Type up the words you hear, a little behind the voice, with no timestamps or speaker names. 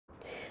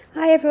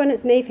Hi everyone,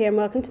 it's Niamh here and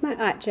welcome to my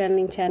art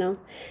journaling channel.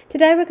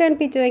 Today we're going to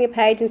be doing a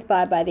page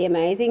inspired by the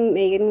amazing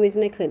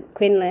Whisner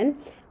Quinlan,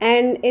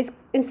 and it's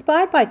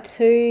inspired by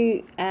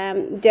two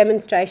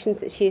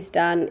demonstrations that she's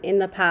done in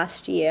the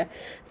past year.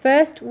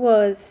 First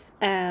was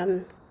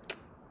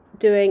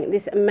doing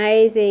this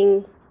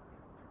amazing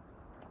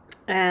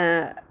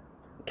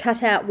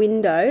cutout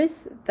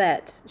windows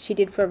that she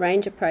did for a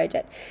Ranger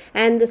project,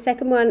 and the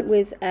second one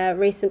was a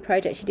recent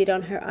project she did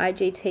on her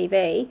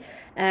IGTV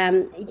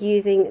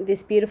using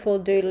this beautiful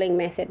doodling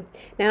method.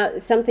 Now,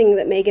 something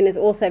that Megan is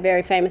also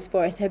very famous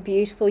for is her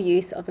beautiful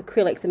use of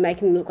acrylics and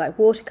making them look like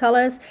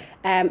watercolors,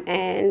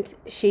 and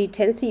she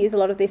tends to use a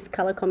lot of this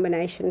color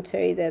combination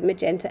too, the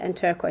magenta and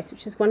turquoise,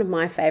 which is one of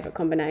my favorite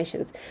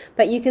combinations.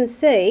 But you can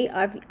see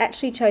I've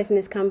actually chosen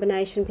this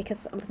combination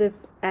because of the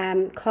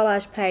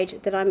collage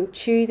page that I'm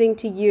choosing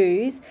to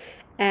use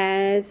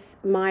as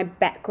my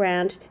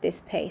background to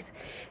this piece.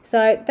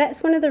 So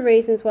that's one of the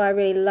reasons why I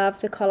really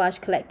love the Collage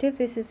Collective.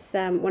 This is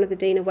one of the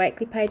Dina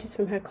Wakley pages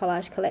from her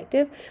Collage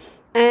Collective,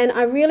 and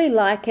I really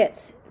like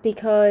it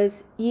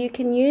because you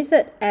can use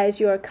it as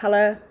your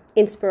color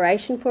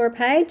inspiration for a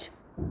page,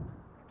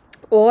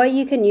 or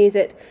you can use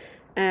it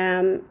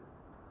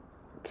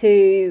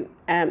to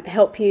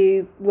help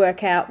you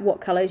work out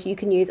what colors you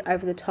can use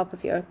over the top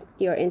of your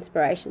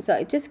inspiration. So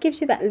it just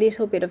gives you that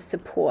little bit of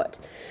support.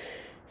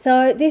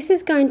 So this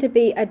is going to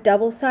be a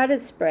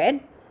double-sided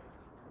spread.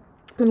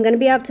 I'm going to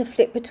be able to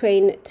flip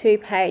between two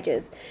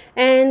pages,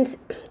 and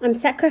I'm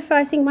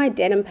sacrificing my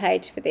denim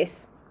page for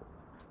this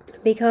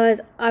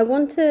because I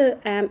want to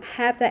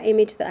have that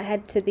image that I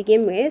had to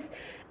begin with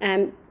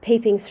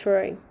peeping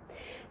through.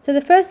 So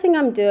the first thing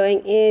I'm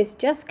doing is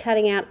just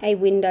cutting out a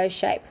window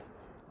shape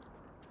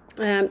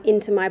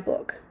into my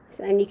book,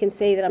 and you can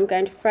see that I'm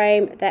going to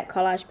frame that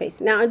collage piece.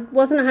 Now, I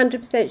wasn't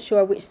 100%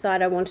 sure which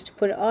side I wanted to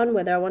put it on,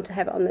 whether I want to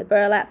have it on the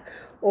burlap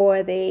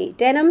or the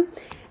denim.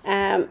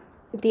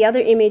 The other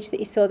image that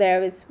you saw there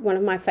was one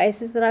of my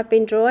faces that I've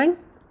been drawing,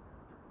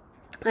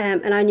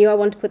 and I knew I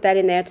wanted to put that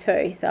in there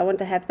too, so I want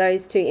to have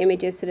those two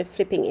images sort of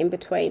flipping in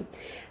between,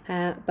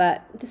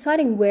 but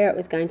deciding where it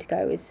was going to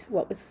go is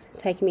what was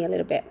taking me a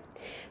little bit.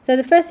 So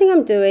the first thing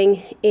I'm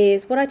doing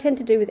is what I tend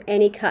to do with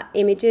any cut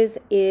images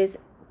is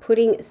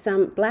putting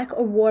some black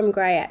or warm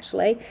grey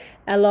actually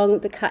along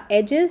the cut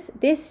edges.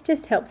 This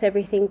just helps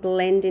everything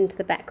blend into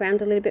the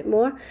background a little bit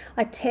more.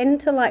 I tend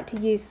to like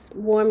to use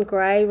warm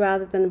grey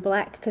rather than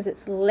black because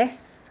it's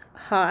less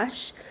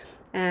harsh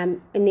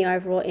in the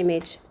overall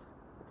image.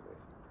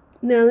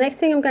 Now, the next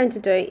thing I'm going to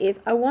do is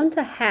I want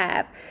to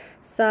have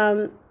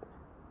some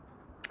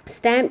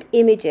stamped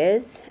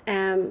images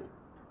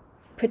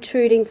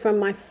protruding from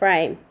my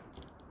frame,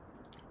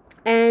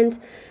 and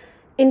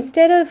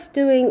instead of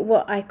doing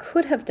what I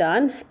could have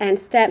done and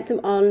stamp them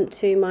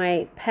onto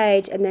my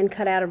page and then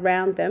cut out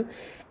around them,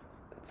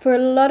 for a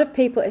lot of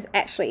people it's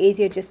actually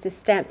easier just to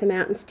stamp them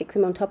out and stick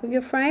them on top of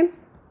your frame.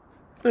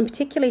 And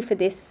particularly for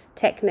this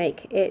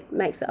technique, it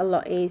makes it a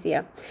lot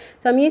easier.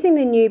 So I'm using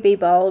the new Be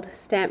Bold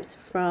stamps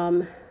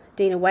from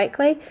Dina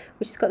Wakley,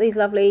 which has got these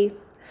lovely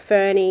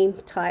ferny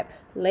type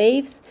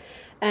leaves,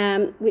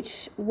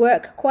 which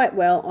work quite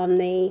well on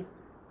the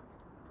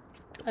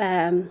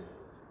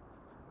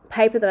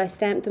paper that I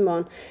stamped them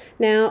on.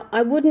 Now,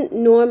 I wouldn't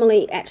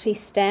normally actually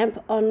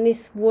stamp on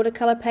this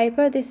watercolor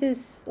paper. This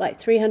is like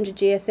 300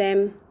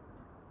 GSM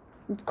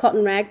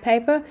cotton rag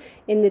paper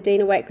in the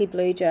Dina Wakley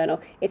Blue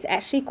Journal. It's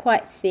actually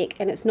quite thick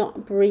and it's not a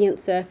brilliant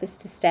surface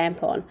to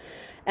stamp on.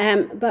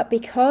 But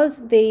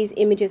because these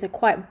images are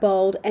quite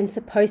bold and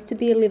supposed to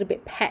be a little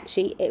bit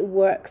patchy, it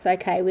works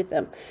okay with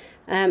them.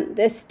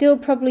 They're still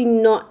probably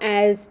not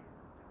as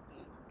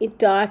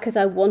dark as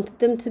I wanted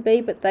them to be,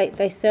 but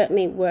they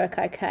certainly work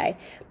okay.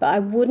 But I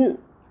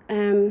wouldn't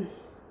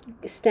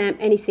stamp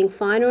anything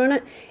finer on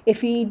it.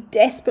 If you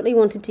desperately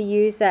wanted to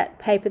use that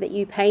paper that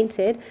you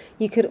painted,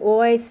 you could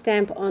always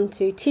stamp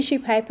onto tissue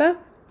paper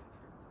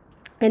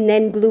and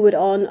then glue it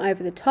on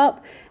over the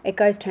top. It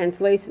goes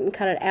translucent and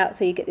cut it out,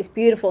 so you get this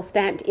beautiful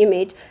stamped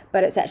image,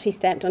 but it's actually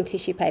stamped on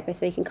tissue paper,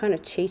 so you can kind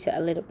of cheat it a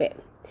little bit.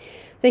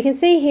 So you can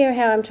see here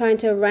how I'm trying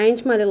to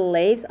arrange my little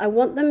leaves. I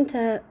want them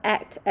to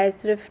act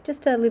as sort of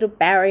just a little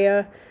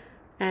barrier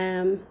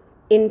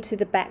into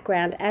the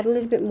background, add a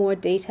little bit more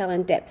detail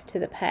and depth to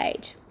the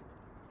page.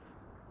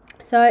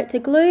 So to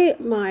glue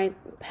my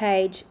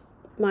page,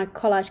 my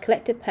Collage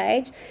Collective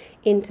page,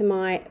 into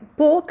my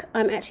book,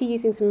 I'm actually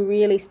using some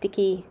really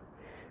sticky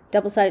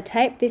double-sided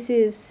tape. This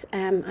is,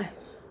 I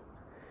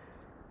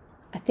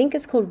think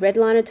it's called red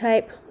liner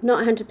tape,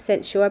 not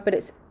 100% sure, but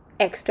it's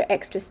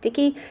extra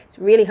sticky. It's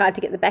really hard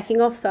to get the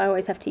backing off, so I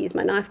always have to use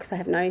my knife because I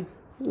have no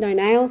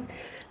nails.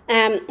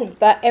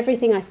 But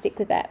everything I stick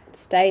with that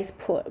stays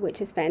put, which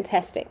is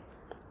fantastic.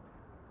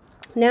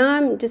 Now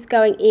I'm just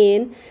going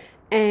in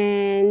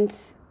and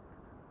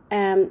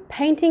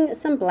painting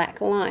some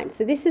black lines.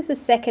 So this is the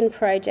second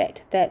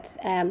project that,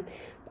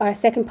 or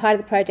second part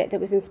of the project that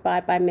was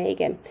inspired by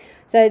Megan.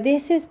 So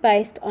this is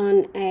based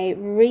on a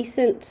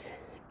recent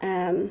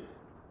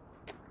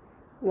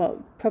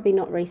well, probably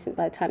not recent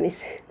by the time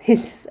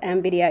this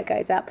video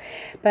goes up,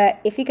 but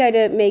if you go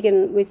to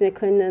Whisner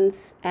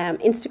Quinlan's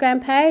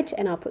Instagram page,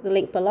 and I'll put the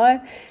link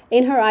below,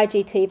 in her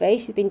IGTV,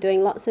 she's been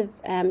doing lots of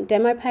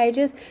demo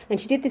pages, and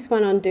she did this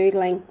one on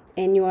doodling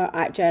in your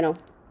art journal.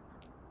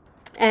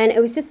 And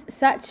it was just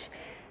such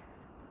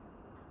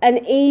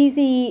an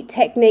easy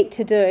technique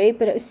to do,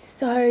 but it was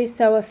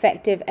so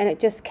effective, and it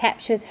just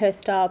captures her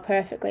style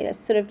perfectly. That's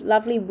sort of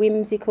lovely,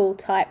 whimsical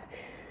type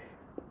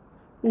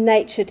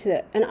nature to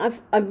it. And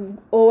I've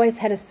always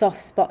had a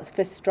soft spot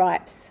for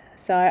stripes,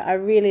 so I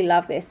really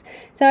love this.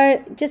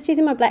 So just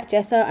using my black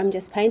gesso, I'm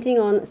just painting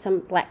on some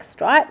black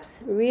stripes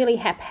really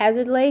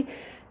haphazardly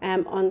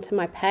onto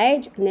my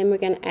page, and then we're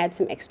going to add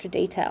some extra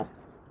detail.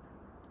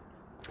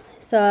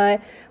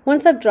 So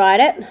once I've dried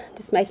it,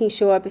 just making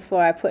sure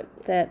before I put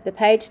the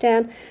page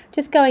down,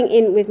 just going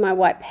in with my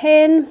white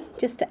pen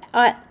just to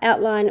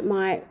outline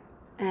my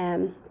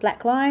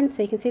black lines,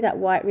 so you can see that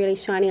white really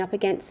shining up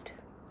against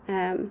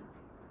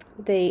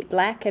the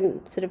black and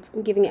sort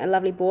of giving it a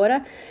lovely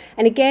border.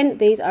 And again,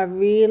 these are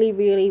really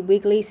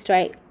wiggly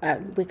straight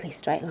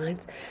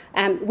lines,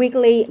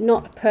 wiggly,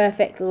 not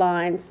perfect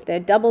lines. They're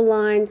double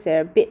lines,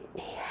 they're a bit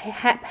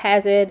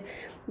haphazard,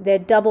 they're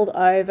doubled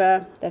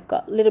over, they've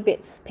got little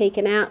bits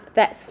peeking out.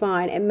 That's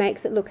fine, it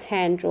makes it look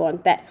hand drawn.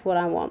 That's what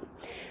I want.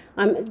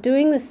 I'm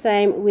doing the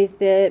same with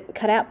the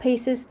cutout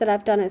pieces that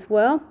I've done as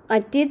well. I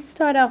did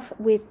start off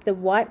with the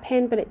white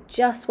pen, but it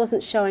just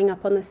wasn't showing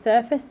up on the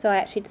surface, so I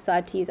actually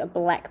decided to use a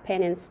black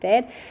pen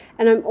instead.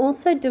 And I'm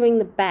also doing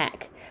the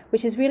back,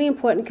 which is really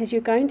important because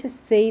you're going to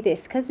see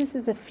this, because this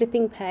is a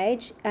flipping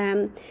page,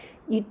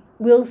 you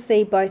will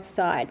see both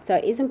sides. So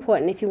it is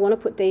important, if you want to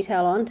put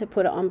detail on, to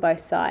put it on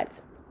both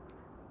sides.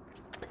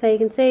 So you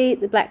can see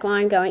the black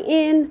line going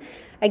in.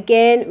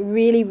 Again,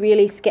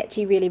 really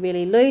sketchy,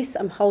 really loose.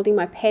 I'm holding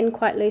my pen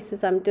quite loose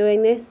as I'm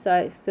doing this, so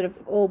it's sort of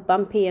all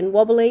bumpy and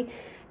wobbly,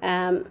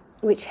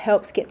 which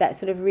helps get that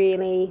sort of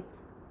really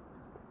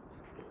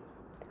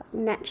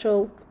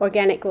natural,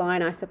 organic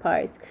line, I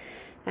suppose.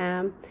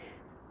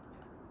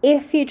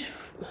 If you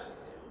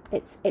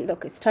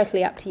it's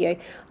totally up to you.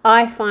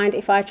 I find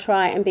if I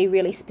try and be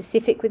really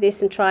specific with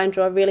this and try and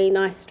draw a really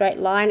nice straight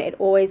line, it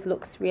always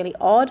looks really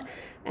odd,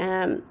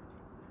 and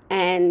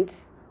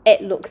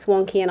it looks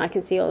wonky, and I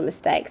can see all the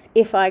mistakes.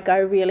 If I go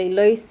really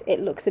loose, it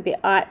looks a bit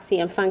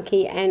artsy and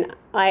funky, and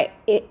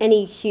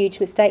any huge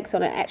mistakes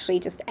on it actually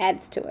just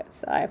adds to it.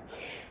 So,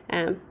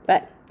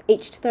 but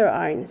each to their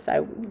own.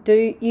 So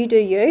do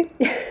you,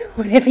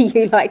 whatever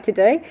you like to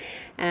do,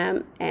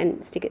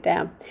 and stick it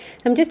down.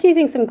 So I'm just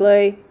using some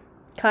glue,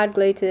 card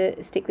glue,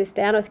 to stick this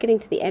down. I was getting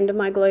to the end of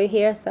my glue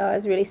here, so I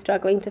was really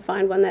struggling to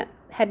find one that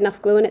had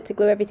enough glue in it to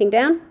glue everything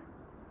down.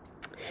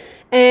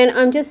 And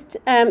I'm just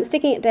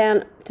sticking it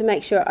down to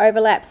make sure it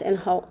overlaps and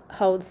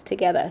holds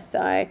together.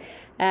 So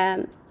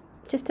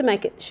just to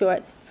make it sure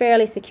it's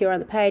fairly secure on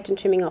the page, and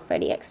trimming off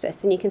any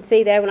excess. And you can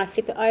see there when I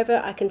flip it over,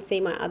 I can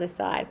see my other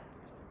side.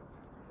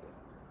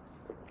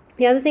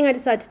 The other thing I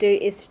decided to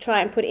do is to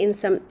try and put in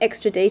some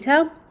extra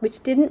detail,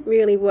 which didn't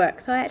really work.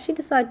 So I actually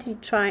decided to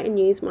try and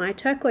use my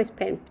turquoise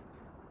pen.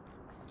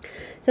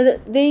 So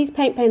these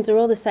paint pens are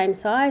all the same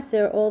size.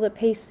 They're all the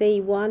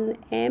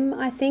PC1M,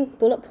 I think,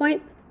 bullet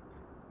point.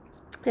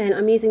 And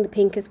I'm using the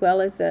pink as well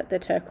as the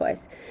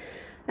turquoise.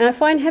 And I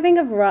find having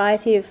a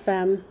variety of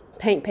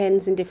paint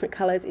pens in different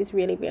colours is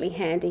really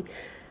handy.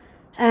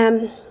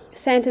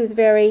 Santa was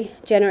very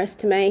generous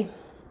to me,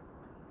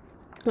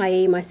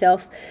 i.e.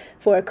 myself,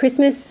 for a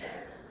Christmas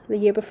the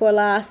year before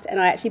last,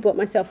 and I actually bought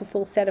myself a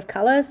full set of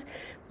colours,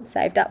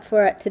 saved up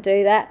for it to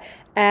do that,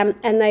 and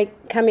they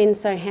come in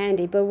so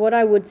handy. But what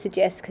I would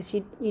suggest, because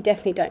you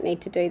definitely don't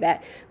need to do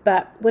that,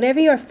 but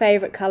whatever your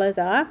favourite colours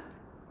are,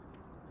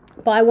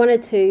 buy one or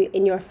two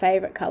in your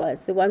favourite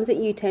colours, the ones that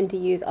you tend to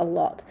use a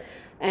lot.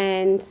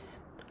 And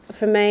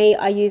for me,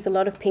 I use a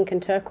lot of pink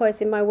and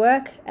turquoise in my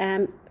work.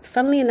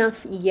 Funnily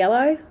enough,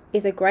 yellow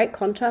is a great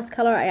contrast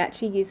colour. I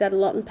actually use that a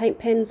lot in paint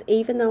pens,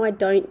 even though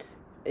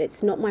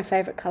it's not my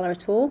favourite colour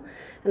at all,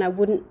 and I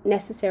wouldn't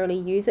necessarily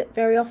use it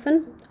very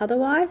often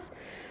otherwise.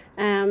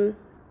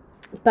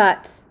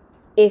 But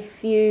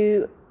if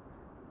you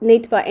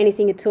need to buy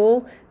anything at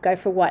all, go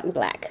for white and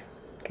black,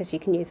 because you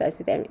can use those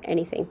with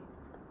anything.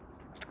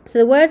 So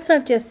the words that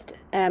I've just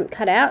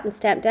cut out and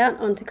stamped out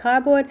onto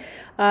cardboard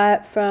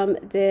are from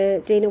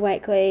the Dina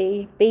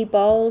Wakley Be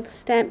Bold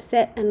stamp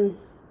set, and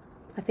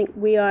I think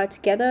We Are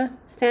Together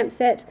stamp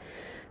set.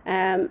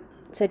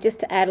 So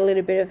just to add a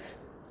little bit of,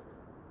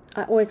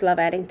 I always love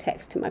adding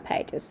text to my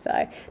pages,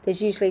 so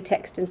there's usually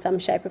text in some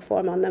shape or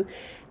form on them.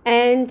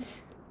 And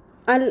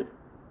I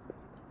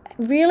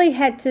really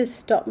had to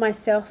stop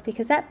myself,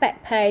 because that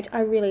back page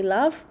I really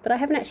love, but I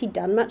haven't actually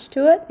done much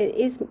to it. It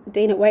is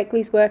Dina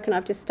Wakley's work, and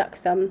I've just stuck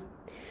some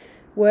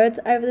words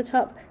over the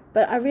top,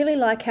 but I really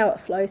like how it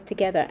flows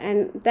together,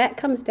 and that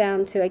comes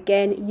down to,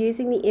 again,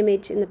 using the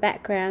image in the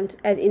background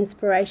as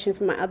inspiration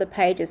for my other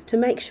pages to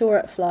make sure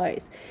it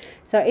flows.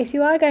 So if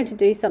you are going to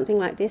do something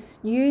like this,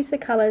 use the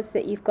colours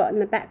that you've got in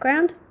the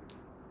background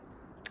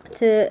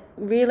to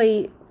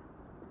really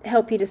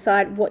help you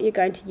decide what you're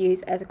going to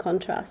use as a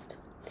contrast.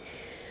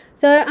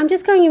 So I'm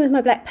just going in with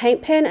my black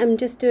paint pen. I'm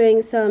just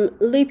doing some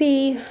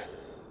loopy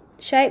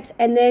shapes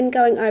and then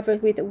going over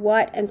with a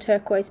white and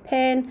turquoise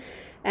pen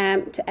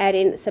to add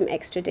in some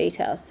extra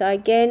details. So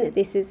again,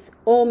 this is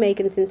all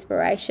Megan's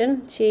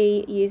inspiration.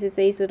 She uses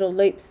these little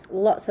loops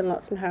lots and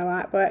lots in her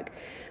artwork.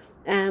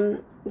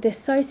 They're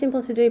so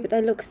simple to do, but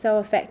they look so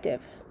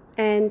effective.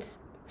 And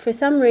for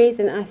some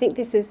reason, I think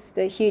this is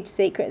the huge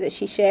secret that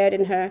she shared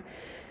in her,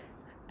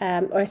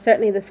 or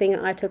certainly the thing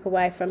I took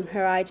away from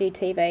her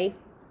IGTV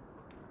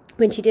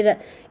when she did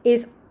it,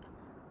 is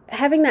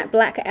having that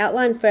black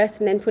outline first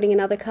and then putting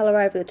another color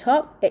over the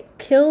top. It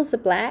kills the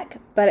black,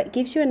 but it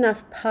gives you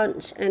enough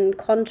punch and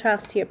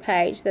contrast to your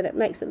page that it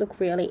makes it look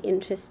really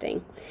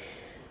interesting.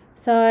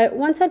 So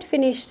once I'd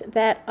finished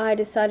that, I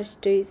decided to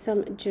do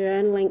some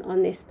journaling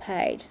on this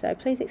page. So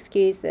please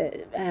excuse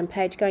the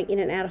page going in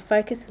and out of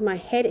focus with my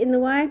head in the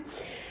way.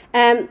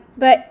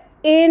 But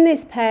in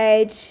this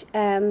page,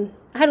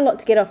 I had a lot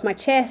to get off my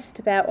chest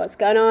about what's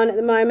going on at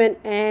the moment,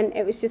 and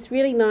it was just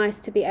really nice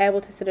to be able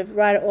to sort of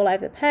write it all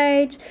over the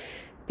page.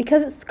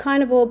 Because it's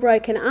kind of all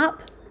broken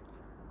up,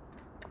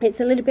 it's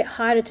a little bit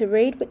harder to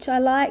read, which I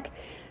like.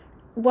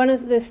 One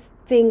of the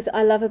things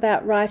I love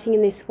about writing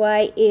in this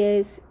way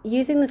is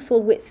using the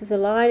full width of the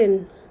line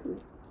and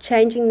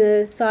changing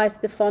the size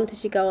of the font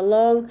as you go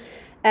along.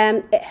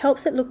 It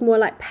helps it look more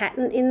like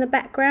pattern in the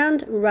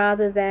background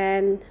rather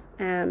than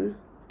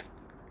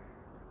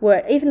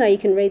word, even though you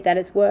can read that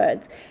as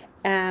words.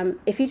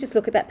 If you just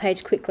look at that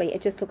page quickly,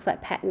 it just looks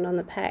like pattern on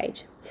the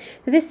page.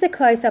 So this is a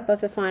close-up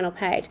of the final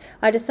page.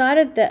 I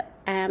decided that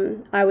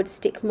I would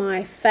stick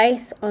my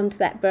face onto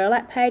that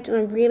burlap page, and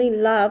I really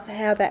love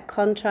how that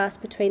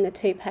contrast between the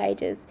two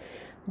pages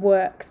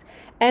works.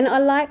 And I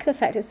like the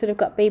fact it's sort of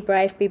got be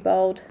brave, be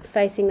bold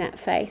facing that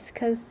face,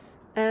 because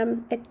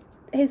it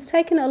has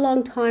taken a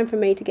long time for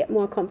me to get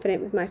more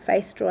confident with my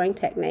face drawing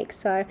techniques.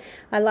 So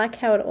I like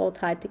how it all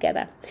tied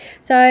together.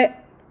 So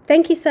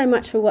thank you so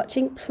much for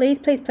watching. Please,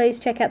 please, please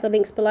check out the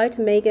links below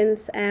to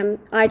Megan's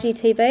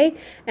IGTV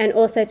and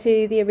also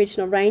to the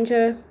original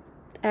Ranger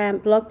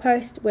blog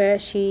post where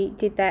she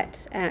did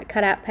that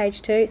cutout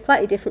page too.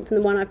 Slightly different from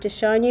the one I've just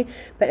shown you,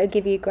 but it'll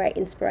give you great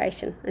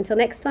inspiration. Until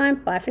next time,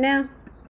 bye for now.